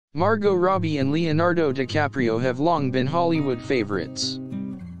Margot Robbie and Leonardo DiCaprio have long been Hollywood favorites.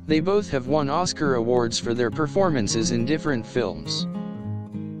 They both have won Oscar awards for their performances in different films.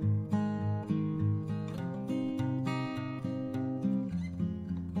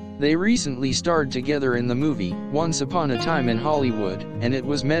 They recently starred together in the movie, Once Upon a Time in Hollywood, and it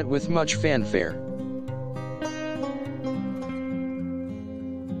was met with much fanfare.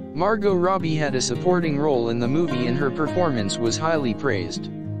 Margot Robbie had a supporting role in the movie and her performance was highly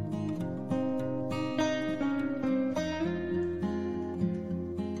praised.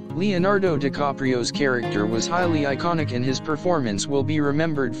 Leonardo DiCaprio's character was highly iconic and his performance will be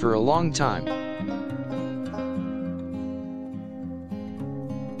remembered for a long time.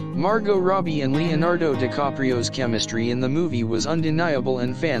 Margot Robbie and Leonardo DiCaprio's chemistry in the movie was undeniable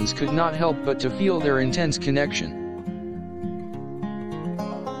and fans could not help but to feel their intense connection.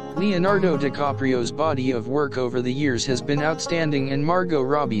 Leonardo DiCaprio's body of work over the years has been outstanding and Margot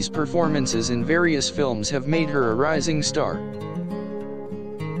Robbie's performances in various films have made her a rising star.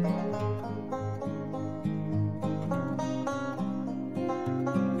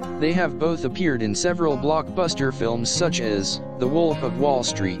 They have both appeared in several blockbuster films such as The Wolf of Wall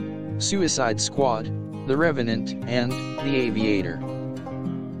Street, Suicide Squad, The Revenant, and The Aviator.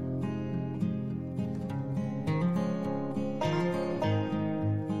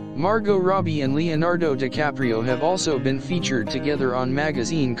 Margot Robbie and Leonardo DiCaprio have also been featured together on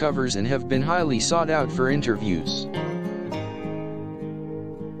magazine covers and have been highly sought out for interviews.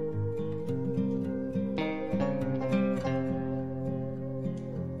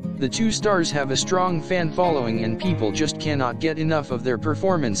 The two stars have a strong fan following and people just cannot get enough of their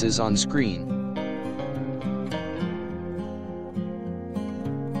performances on screen.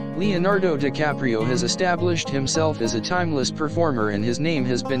 Leonardo DiCaprio has established himself as a timeless performer and his name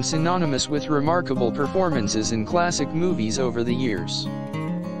has been synonymous with remarkable performances in classic movies over the years.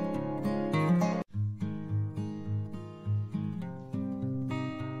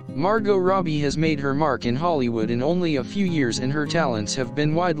 Margot Robbie has made her mark in Hollywood in only a few years and her talents have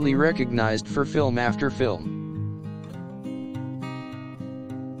been widely recognized for film after film.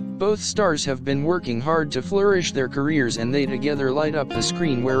 Both stars have been working hard to flourish their careers and they together light up the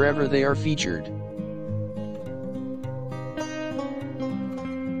screen wherever they are featured.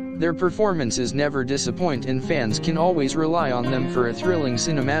 Their performances never disappoint and fans can always rely on them for a thrilling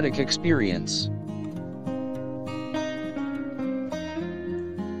cinematic experience.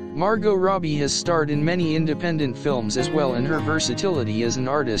 Margot Robbie has starred in many independent films as well and her versatility as an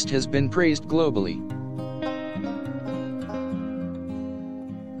artist has been praised globally.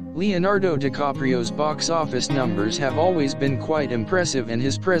 Leonardo DiCaprio's box office numbers have always been quite impressive and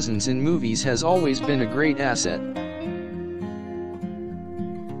his presence in movies has always been a great asset.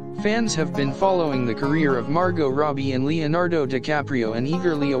 Fans have been following the career of Margot Robbie and Leonardo DiCaprio and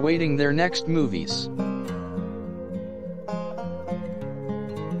eagerly awaiting their next movies.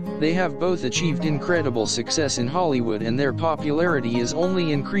 They have both achieved incredible success in Hollywood and their popularity is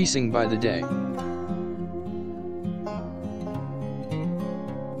only increasing by the day.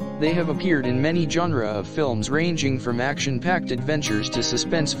 They have appeared in many genres of films ranging from action-packed adventures to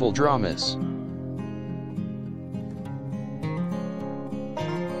suspenseful dramas.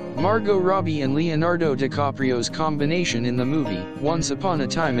 Margot Robbie and Leonardo DiCaprio's combination in the movie, Once Upon a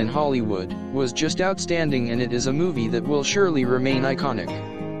Time in Hollywood, was just outstanding and it is a movie that will surely remain iconic.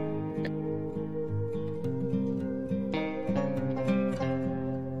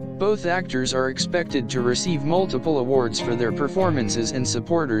 Both actors are expected to receive multiple awards for their performances and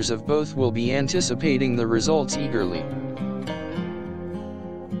supporters of both will be anticipating the results eagerly.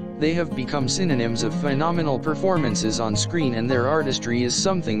 They have become synonyms of phenomenal performances on screen and their artistry is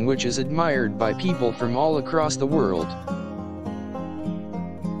something which is admired by people from all across the world.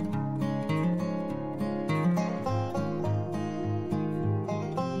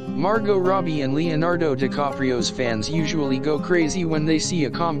 Margot Robbie and Leonardo DiCaprio's fans usually go crazy when they see a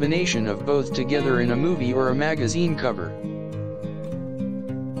combination of both together in a movie or a magazine cover.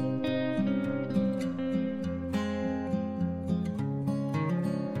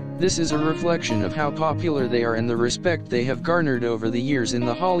 This is a reflection of how popular they are and the respect they have garnered over the years in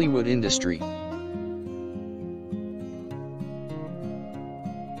the Hollywood industry.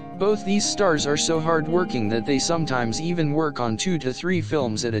 Both these stars are so hard-working that they sometimes even work on 2 to 3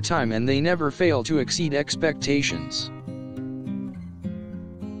 films at a time and they never fail to exceed expectations.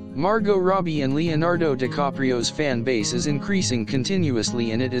 Margot Robbie and Leonardo DiCaprio's fan base is increasing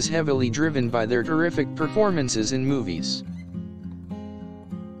continuously and it is heavily driven by their terrific performances in movies.